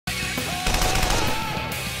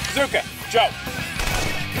Bazooka, Joe.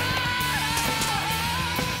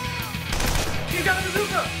 You got a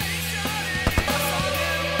bazooka!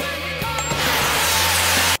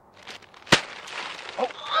 Oh.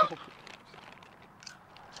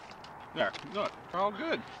 There, look, we're all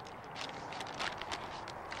good.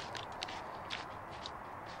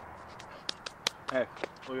 Hey,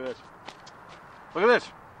 look at this. Look at this.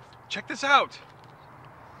 Check this out.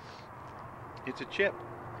 It's a chip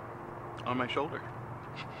on my shoulder.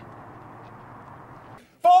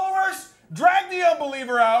 Followers, drag the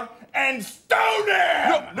unbeliever out and stone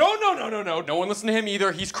him! No. No one listen to him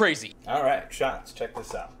either. He's crazy. All right, shots. Check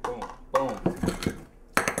this out. Boom, boom.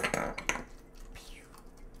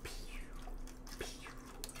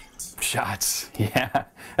 Shots, yeah,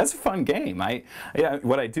 that's a fun game.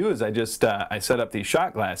 What I do is I just I set up these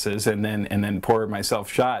shot glasses and then pour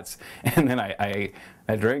myself shots, and then I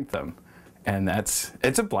drink them, and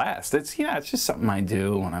it's a blast. It's just something I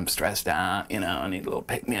do when I'm stressed out. I need a little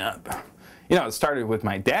pick me up. It started with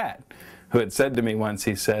my dad, who had said to me once.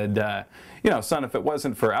 He said, son, if it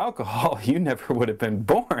wasn't for alcohol, you never would have been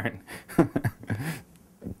born.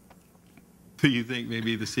 Do you think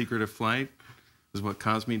maybe the secret of flight is what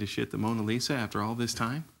caused me to shit the Mona Lisa after all this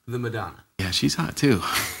time? The Madonna. Yeah, she's hot too.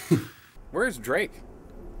 Where's Drake?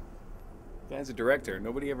 The guy's a director.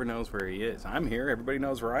 Nobody ever knows where he is. I'm here. Everybody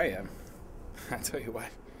knows where I am. I tell you what,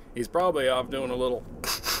 he's probably off doing a little,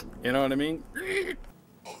 you know what I mean?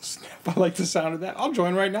 Oh, snap. I like the sound of that. I'll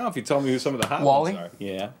join right now if you tell me who some of the hot Wally? ones are.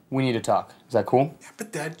 Yeah. We need to talk. Is that cool? Yeah,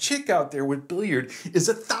 but that chick out there with billiard is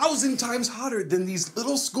 1,000 times hotter than these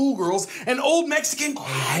little schoolgirls and old Mexican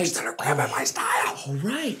quacks that are grabbing my style. All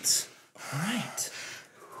right. All right.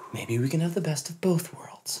 Maybe we can have the best of both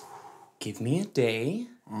worlds. Give me a day.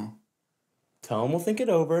 Tell them we'll think it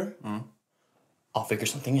over. I'll figure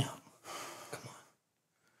something out. Come on.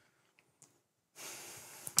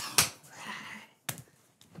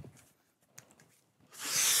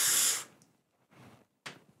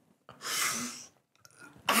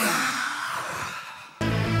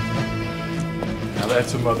 Now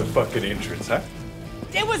that's a motherfucking entrance, huh?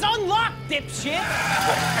 It was unlocked, dipshit!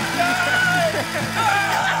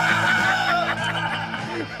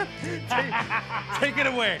 Take it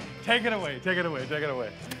away. Take it away. Take it away. Take it away.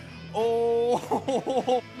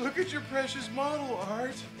 Oh, look at your precious model,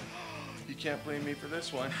 Art. You can't blame me for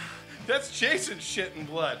this one. That's Jason's shit and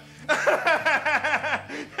blood.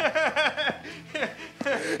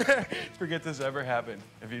 Forget this ever happened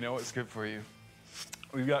if you know what's good for you.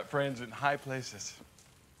 We've got friends in high places.